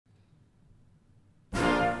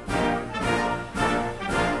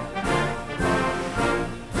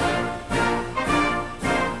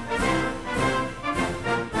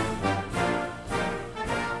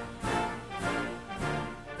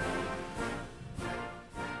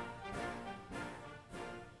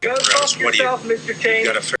Go fuck yourself, Mr. King.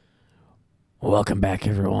 Welcome back,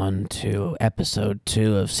 everyone, to episode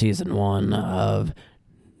 2 of season 1 of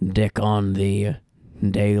Dick on the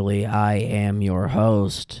Daily. I am your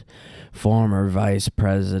host, former Vice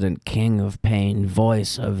President, King of Pain,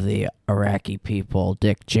 voice of the Iraqi people,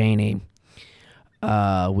 Dick Cheney.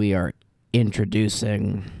 We are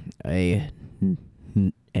introducing a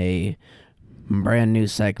brand new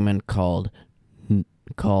segment called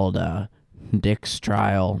Dick's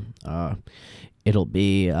Trial. It'll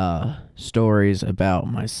be stories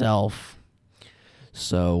about myself.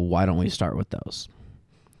 So why don't we start with those?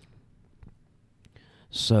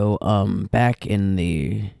 So back in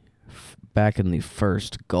the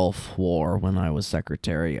first Gulf War, when I was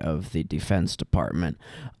Secretary of the Defense Department,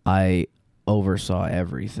 I oversaw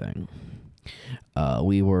everything.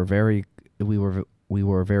 We were very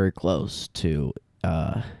close to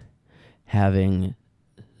having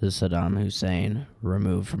Saddam Hussein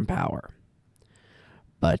removed from power.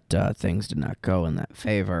 But things did not go in that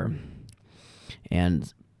favor.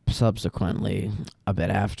 And subsequently, a bit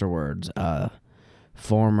afterwards,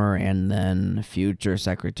 former and then future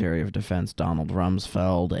Secretary of Defense Donald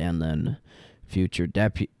Rumsfeld, and then future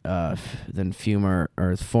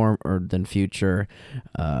future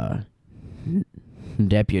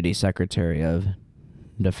Deputy Secretary of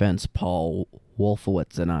Defense Paul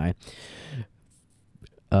Wolfowitz and I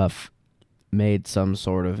made some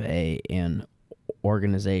sort of an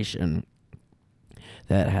organization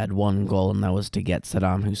that had one goal, and that was to get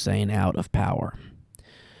Saddam Hussein out of power.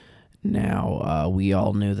 Now, we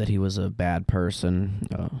all knew that he was a bad person,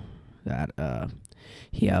 that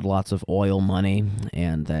he had lots of oil money,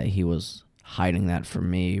 and that he was hiding that from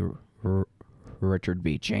me, Richard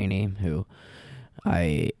B. Cheney, who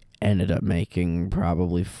I ended up making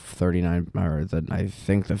probably I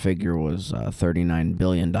think the figure was $39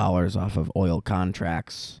 billion off of oil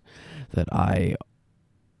contracts that I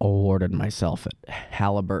awarded myself at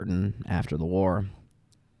Halliburton after the war.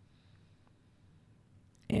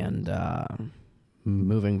 And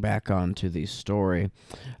moving back on to the story,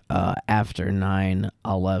 after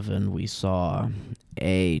 9/11, we saw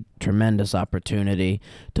a tremendous opportunity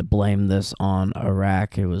to blame this on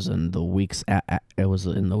Iraq. It was in the weeks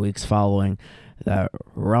following that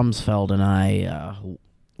Rumsfeld and I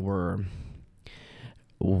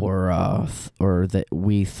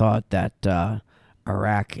we thought that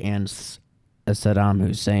Iraq and Saddam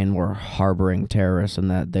Hussein were harboring terrorists and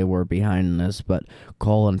that they were behind this, but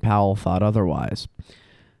Colin Powell thought otherwise.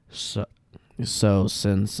 So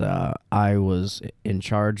since I was in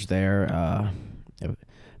charge there,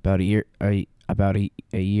 about a year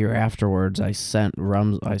afterwards, I sent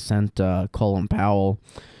Colin Powell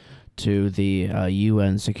to the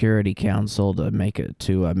UN Security Council to make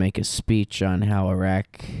a speech on how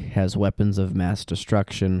Iraq has weapons of mass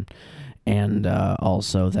destruction, and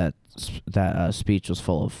also that speech was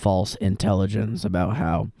full of false intelligence about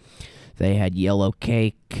how they had yellow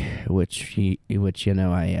cake, which I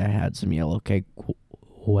had some yellow cake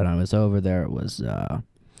when I was over there. It was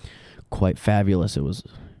quite fabulous. It was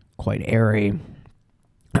quite airy.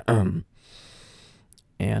 And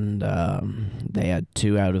they had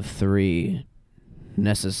 2 out of 3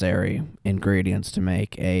 necessary ingredients to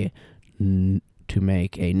make a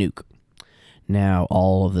nuke. Now,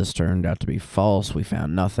 all of this turned out to be false. We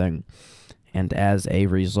found nothing. And as a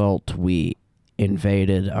result, we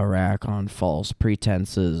invaded Iraq on false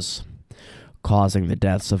pretenses, causing the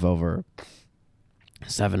deaths of over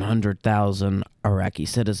 700,000 Iraqi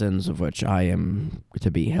citizens, of which I am to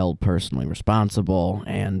be held personally responsible,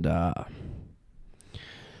 and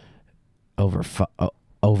over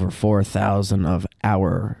 4,000 of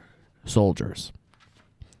our soldiers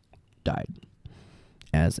died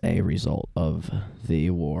as a result of the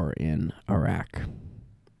war in Iraq.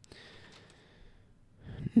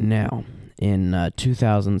 Now, in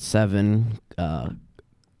 2007,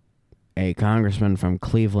 a congressman from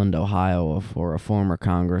Cleveland, Ohio, for a former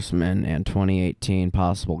congressman and 2018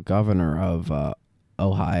 possible governor of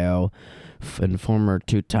Ohio, and former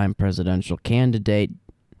 2-time presidential candidate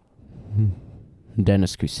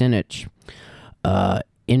Dennis Kucinich,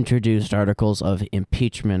 introduced articles of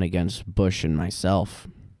impeachment against Bush and myself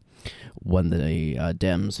when the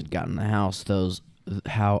Dems had gotten the House.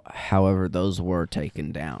 However, those were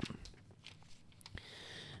taken down.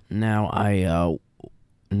 Now,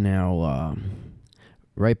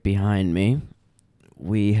 right behind me,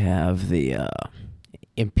 we have the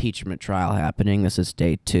impeachment trial happening. This is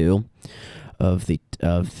day 2 of the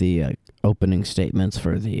opening statements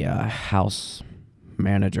for the House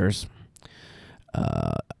managers.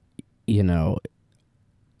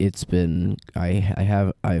 it's been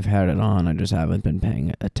I've had it on. I just haven't been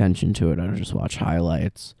paying attention to it. I just watch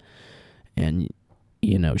highlights, and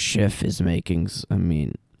Schiff is making. I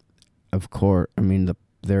mean, of course. I mean,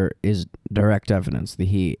 there is direct evidence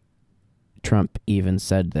that Trump even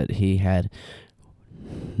said that he had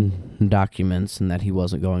documents and that he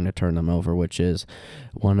wasn't going to turn them over, which is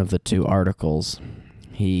one of the two articles.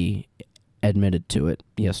 He admitted to it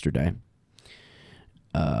yesterday.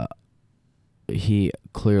 He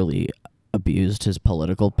clearly abused his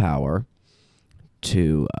political power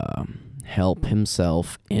to help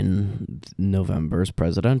himself in November's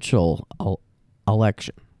presidential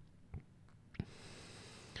election,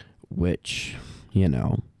 which,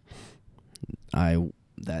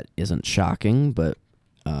 that isn't shocking, but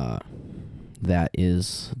that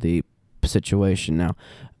is the situation. Now,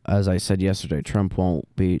 as I said yesterday, Trump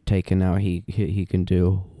won't be taken out. He can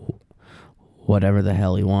do whatever the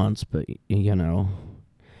hell he wants, but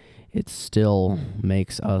it still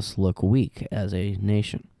makes us look weak as a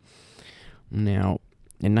nation. Now,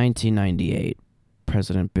 in 1998,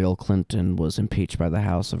 President Bill Clinton was impeached by the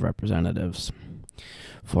House of Representatives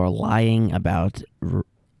for lying about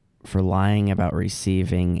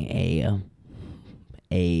receiving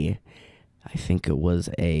I think it was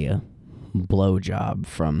a blowjob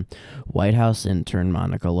from White House intern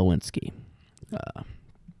Monica Lewinsky.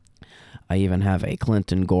 I even have a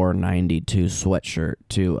Clinton Gore 92 sweatshirt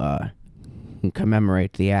to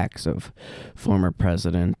commemorate the acts of former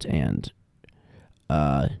president and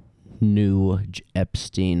new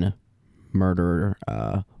Epstein murderer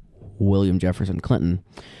William Jefferson Clinton.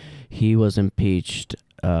 He was impeached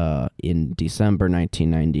in December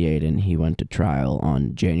 1998, and he went to trial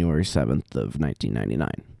on January 7th of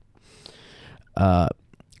 1999.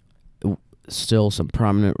 Still some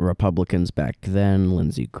prominent Republicans back then,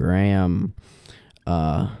 Lindsey Graham,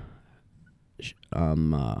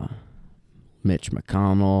 Mitch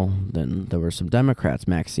McConnell. Then there were some Democrats,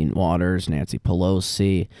 Maxine Waters, Nancy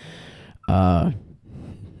Pelosi. Who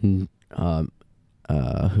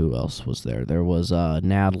else was there? There was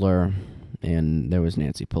Nadler, and there was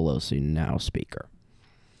Nancy Pelosi, now Speaker.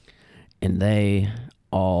 And they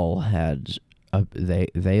all had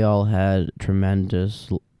tremendous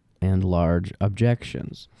and large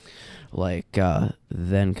objections. Like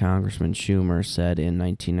then Congressman Schumer said in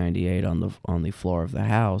 1998 on the floor of the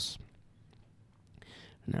House.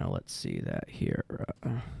 Now let's see that here.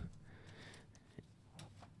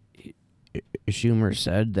 Schumer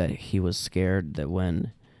said that he was scared that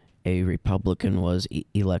when a Republican was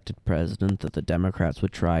elected president, that the Democrats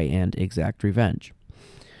would try and exact revenge.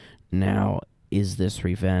 Now, is this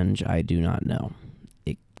revenge? I do not know.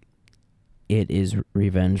 It is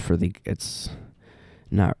revenge it's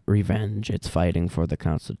not revenge, it's fighting for the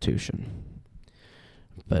Constitution.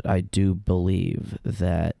 But I do believe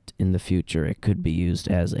that in the future it could be used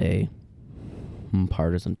as a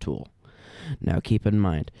partisan tool. Now keep in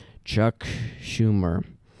mind, Chuck Schumer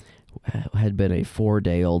had been a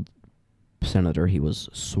 4-day-old senator. He was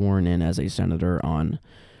sworn in as a senator on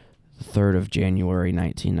the 3rd of January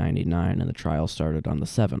 1999, and the trial started on the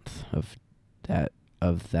 7th of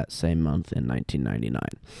that same month in 1999.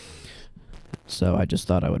 So I just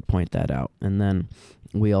thought I would point that out. And then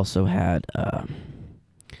we also had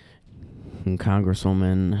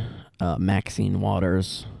Congresswoman Maxine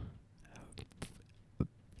Waters,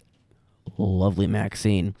 lovely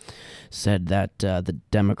Maxine, said that the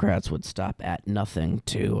Democrats would stop at nothing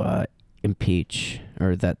to impeach,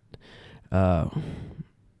 or that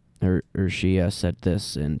or she said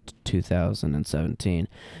this in 2017,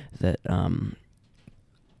 that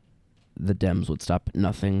the Dems would stop at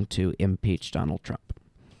nothing to impeach Donald Trump.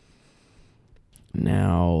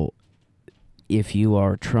 Now, if you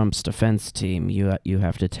are Trump's defense team, you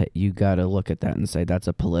have to you got to look at that and say that's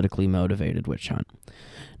a politically motivated witch hunt.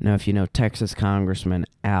 Now, if you know Texas Congressman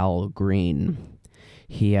Al Green,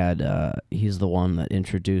 he's the one that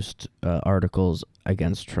introduced articles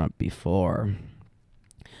against Trump before,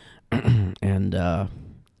 and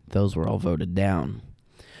those were all voted down.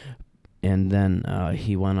 And then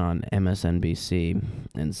he went on MSNBC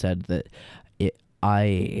and said that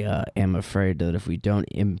I am afraid that if we don't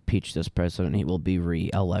impeach this president, he will be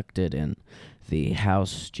re-elected. And the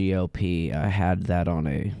House GOP had that on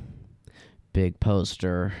a big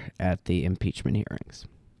poster at the impeachment hearings.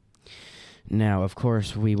 Now, of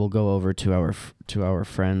course, we will go over to our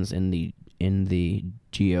friends in the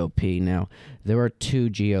GOP. Now, there are two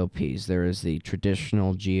GOPs. There is the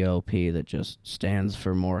traditional GOP that just stands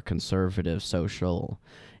for more conservative social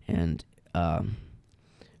and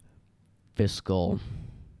fiscal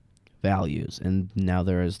values. And now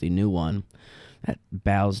there is the new one that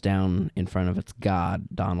bows down in front of its god,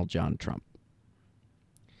 Donald John Trump.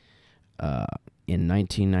 In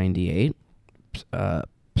 1998,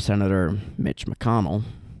 Senator Mitch McConnell,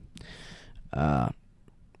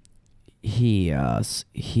 he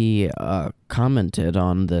commented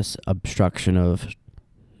on this obstruction of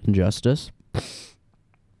justice,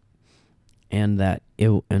 and that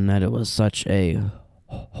it was such a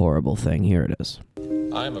horrible thing. Here it is.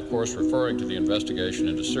 I am, of course, referring to the investigation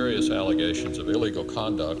into serious allegations of illegal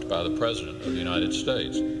conduct by the President of the United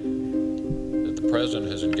States. That the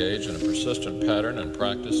President has engaged in a persistent pattern and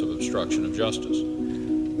practice of obstruction of justice.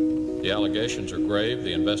 The allegations are grave,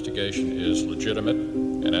 the investigation is legitimate,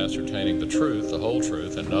 and ascertaining the truth, the whole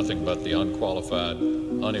truth, and nothing but the unqualified,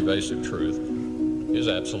 unevasive truth is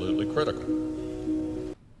absolutely critical.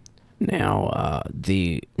 Now,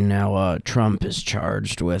 Trump is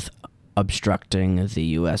charged with obstructing the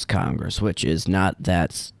U.S. Congress, which is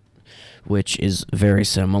very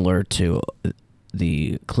similar to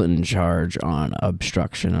the Clinton charge on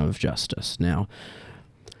obstruction of justice. Now,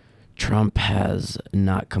 Trump has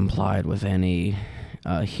not complied with any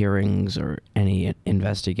hearings or any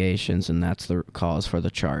investigations, and that's the cause for the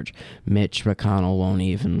charge. Mitch McConnell won't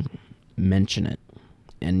even mention it.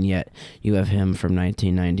 And yet, you have him from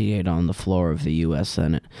 1998 on the floor of the U.S.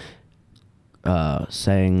 Senate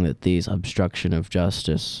saying that these obstruction of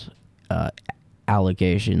justice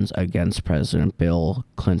allegations against President Bill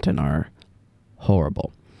Clinton are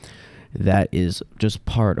horrible. That is just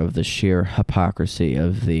part of the sheer hypocrisy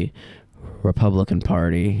of the Republican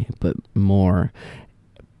Party, but more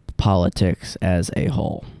politics as a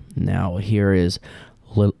whole. Now here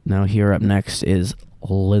up next is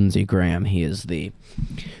Lindsey Graham. He is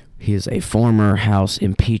a former House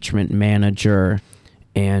impeachment manager,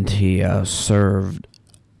 and he served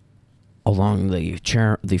along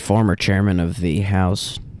the former chairman of the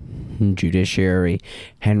House Judiciary,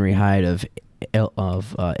 Henry Hyde of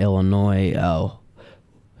Illinois,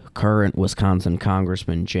 current Wisconsin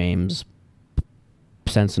Congressman James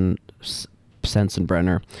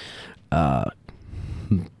Sensenbrenner,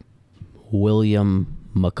 William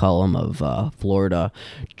McCollum of Florida,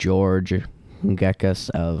 George Gekas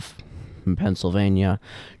of Pennsylvania,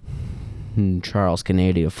 Charles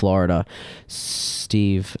Kennedy of Florida,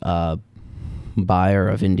 Steve Beyer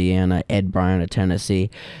of Indiana, Ed Bryan of Tennessee,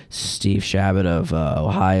 Steve Shabbat of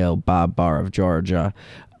Ohio, Bob Barr of Georgia,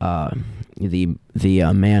 the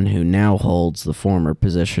man who now holds the former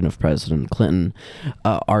position of President Clinton,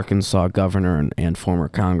 Arkansas governor and former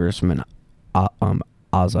Congressman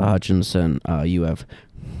Asa Hutchinson. You have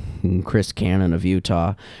Chris Cannon of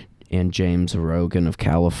Utah, and James Rogan of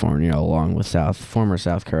California, along with former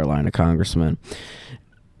South Carolina Congressman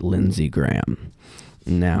Lindsey Graham.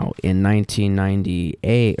 Now, in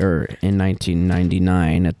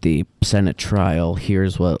 1999, at the Senate trial,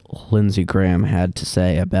 here's what Lindsey Graham had to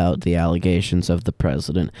say about the allegations of the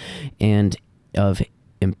president and of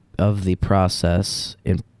the process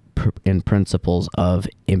and principles of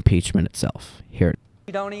impeachment itself. Here.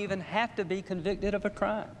 You don't even have to be convicted of a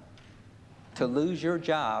crime to lose your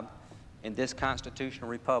job in this constitutional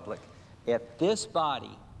republic if this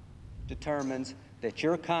body determines that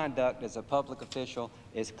your conduct as a public official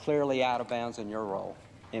is clearly out of bounds in your role.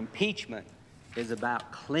 Impeachment is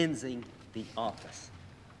about cleansing the office.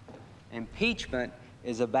 Impeachment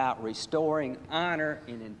is about restoring honor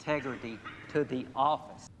and integrity to the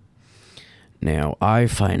office. Now, I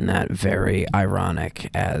find that very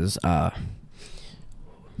ironic, as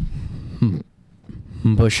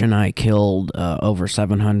Bush and I killed over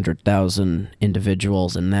 700,000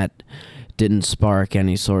 individuals, and that didn't spark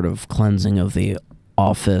any sort of cleansing of the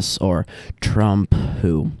office, or Trump,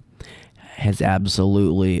 who has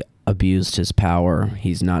absolutely abused his power.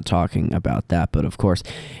 He's not talking about that, but of course,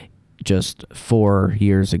 just 4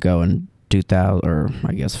 years ago in 2000, or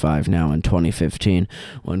I guess 5 now, in 2015,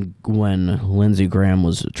 when Lindsey Graham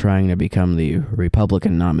was trying to become the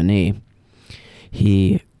Republican nominee,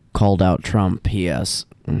 he called out Trump. He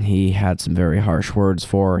had some very harsh words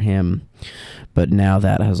for him, but now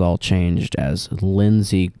that has all changed, as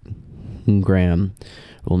Lindsey Graham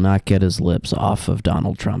will not get his lips off of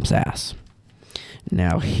Donald Trump's ass.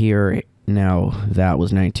 Now that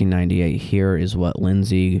was 1998. Here's what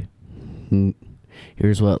Lindsey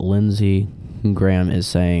Graham is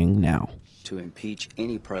saying now. To impeach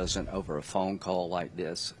any president over a phone call like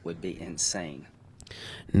this would be insane.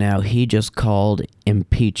 Now, he just called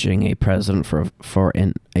impeaching a president for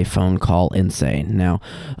a phone call insane. Now,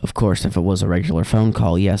 of course, if it was a regular phone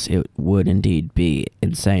call, yes, it would indeed be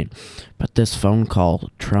insane. But this phone call,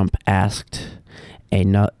 Trump asked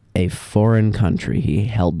a foreign country. He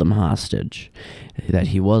held them hostage. That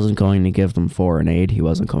he wasn't going to give them foreign aid. He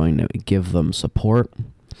wasn't going to give them support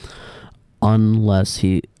unless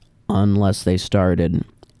they started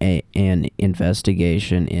an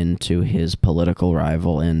investigation into his political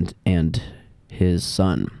rival and his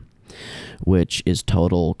son, which is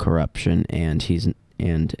total corruption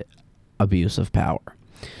and abuse of power.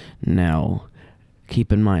 Now,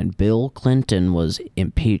 keep in mind, Bill Clinton was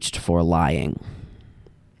impeached for lying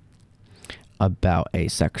about a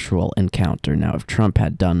sexual encounter. Now, if Trump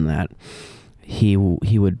had done that, he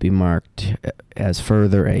would be marked as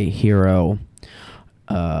further a hero.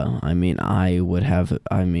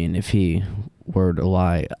 If he were to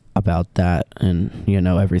lie about that, and,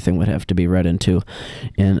 everything would have to be read into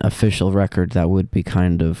an official record, that would be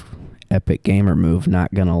kind of epic gamer move,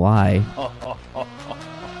 not gonna lie.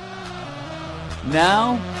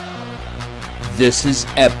 Now, this is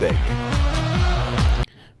epic.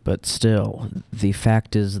 But still, the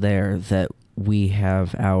fact is there that we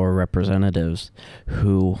have our representatives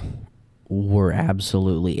who were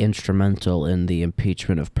absolutely instrumental in the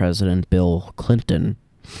impeachment of President Bill Clinton,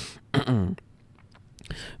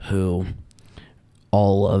 who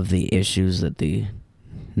all of the issues that the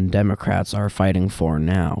Democrats are fighting for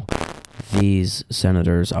now, these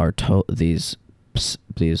senators are these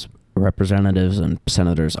representatives and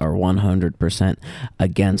senators are 100%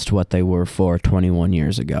 against what they were for 21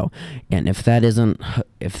 years ago. And if that isn't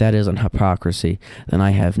hypocrisy, then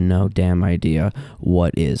I have no damn idea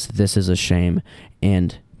what is. This is a shame,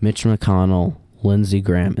 and Mitch McConnell, Lindsey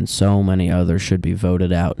Graham, and so many others should be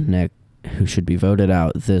voted out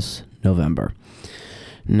this November.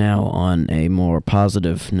 Now, on a more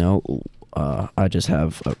positive note, I just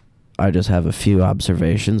have a few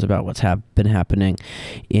observations about what's been happening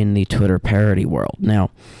in the Twitter parody world. Now,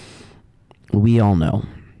 we all know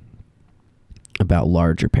about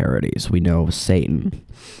larger parodies. We know Satan.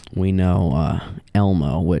 We know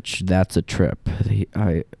Elmo, which that's a trip.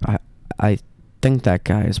 I think that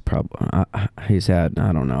guy is probably he's had,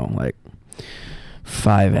 I don't know, like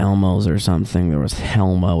 5 Elmos or something. There was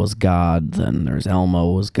Elmo was God, then there's Elmo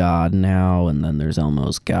was God now, and then there's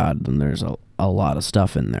Elmo's God, and there's a lot of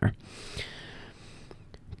stuff in there.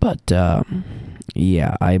 But I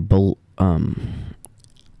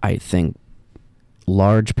think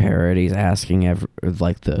large parodies asking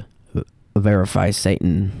the verify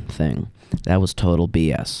Satan thing, that was total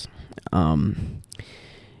BS. I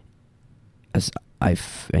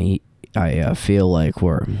feel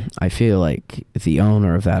like the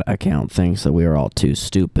owner of that account thinks that we are all too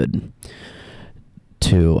stupid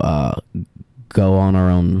to go on our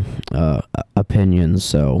own opinions,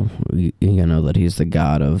 so that he's the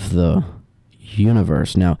god of the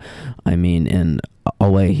universe. Now, in a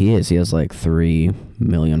way he has like 3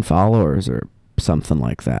 million followers or something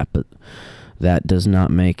like that, but that does not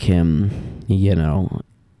make him,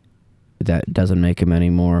 that doesn't make him any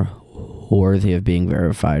more worthy of being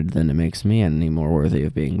verified than it makes me any more worthy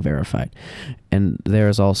of being verified. And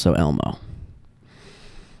there's also Elmo.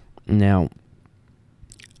 Now,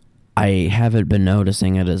 I haven't been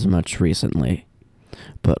noticing it as much recently,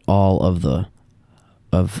 but all of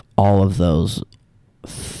those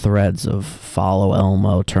threads of follow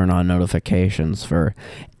Elmo, turn on notifications for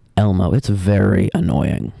Elmo, it's very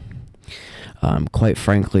annoying. Quite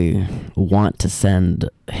frankly, want to send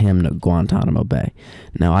him to Guantanamo Bay.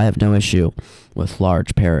 Now, I have no issue with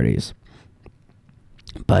large parodies,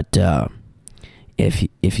 but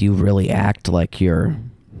if you really act like you're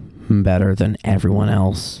better than everyone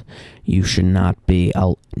else, you should not be.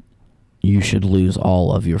 You should lose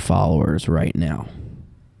all of your followers right now,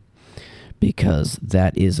 because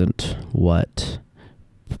that isn't what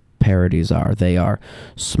parodies are. They are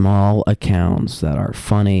small accounts that are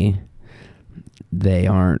funny. They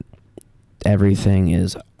aren't. Everything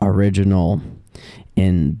is original,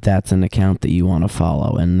 and that's an account that you want to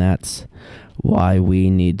follow, and that's why we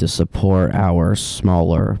need to support our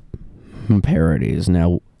smaller parodies.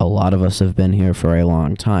 Now, a lot of us have been here for a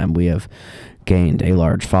long time. We have gained a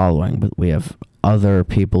large following, but we have other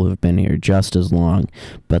people who've been here just as long,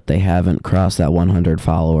 but they haven't crossed that 100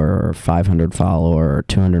 follower or 500 follower or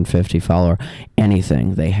 250 follower,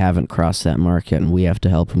 anything. They haven't crossed that mark yet, and we have to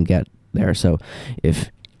help them get there. So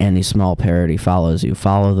if any small parody follows you,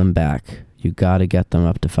 follow them back. You got to get them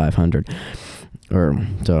up to 500 or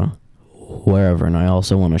to wherever. And I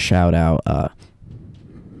also want to shout out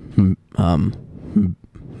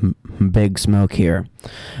Big Smoke here.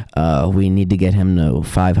 We need to get him to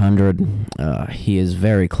 500. He is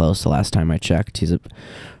very close. The last time I checked, he's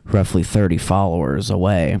roughly 30 followers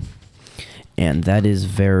away, and that is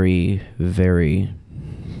very, very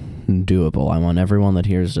doable. I want everyone that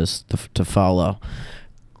hears this to follow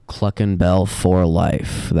Cluckin' Bell for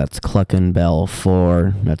Life. That's Cluckin' Bell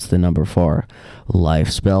for, that's the number 4, Life,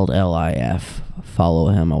 spelled L-I-F. Follow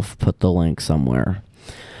him. I'll put the link somewhere.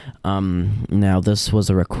 Now, this was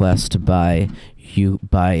a request by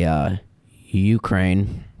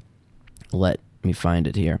Ukraine. Let me find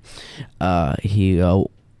it here. He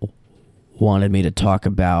wanted me to talk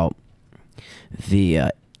about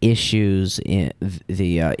the issues in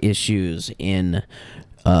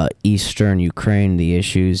eastern Ukraine, the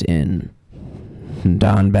issues in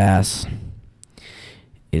Donbass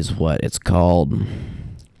is what it's called.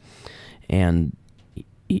 And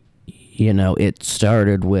it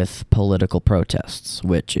started with political protests,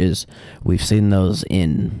 which is, we've seen those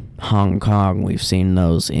in Hong Kong, we've seen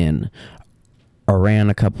those in Iran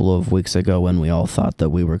a couple of weeks ago when we all thought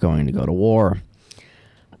that we were going to go to war.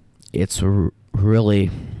 It's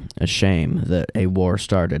really a shame that a war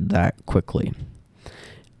started that quickly,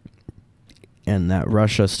 and that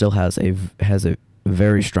Russia still has a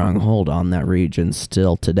very strong hold on that region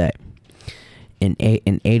still today. And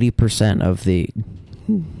 80%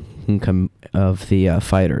 of the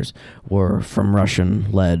fighters were from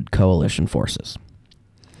Russian-led coalition forces.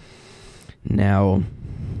 Now,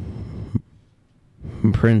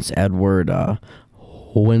 Prince Edward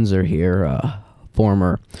Windsor here,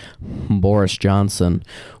 former Boris Johnson,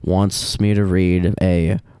 wants me to read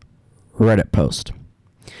a Reddit post.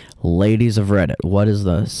 Ladies of Reddit, what is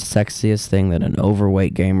the sexiest thing that an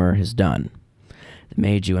overweight gamer has done that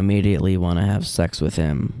made you immediately want to have sex with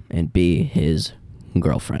him and be his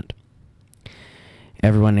girlfriend?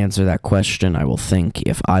 Everyone answer that question. I will think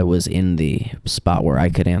if I was in the spot where I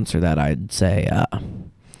could answer that, I'd say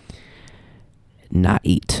not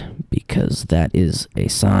eat, because that is a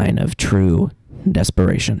sign of true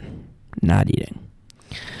desperation. Not eating.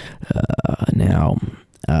 Now,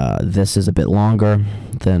 this is a bit longer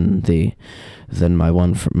than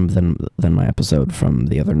my episode from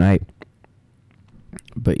the other night,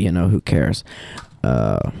 but who cares?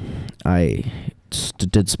 I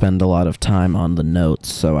did spend a lot of time on the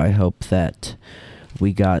notes, so I hope that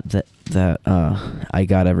we got that I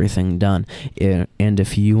got everything done. And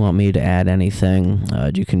if you want me to add anything,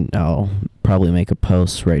 I'll probably make a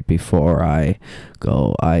post right before I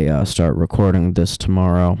go. I start recording this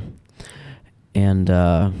tomorrow. And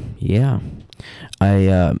I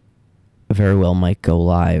very well might go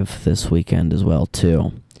live this weekend as well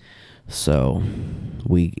too. So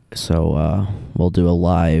we'll do a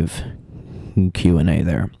live Q&A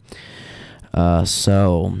there.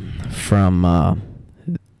 So from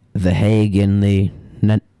The Hague in the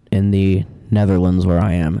Netherlands, where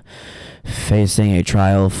I am facing a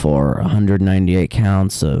trial for 198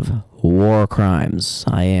 counts of war crimes,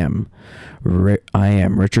 I am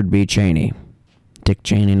Richard B. Cheney, Dick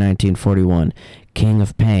Cheney, 1941, King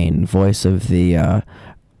of Pain, voice of the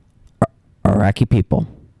Iraqi people.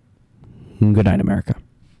 Good night, America.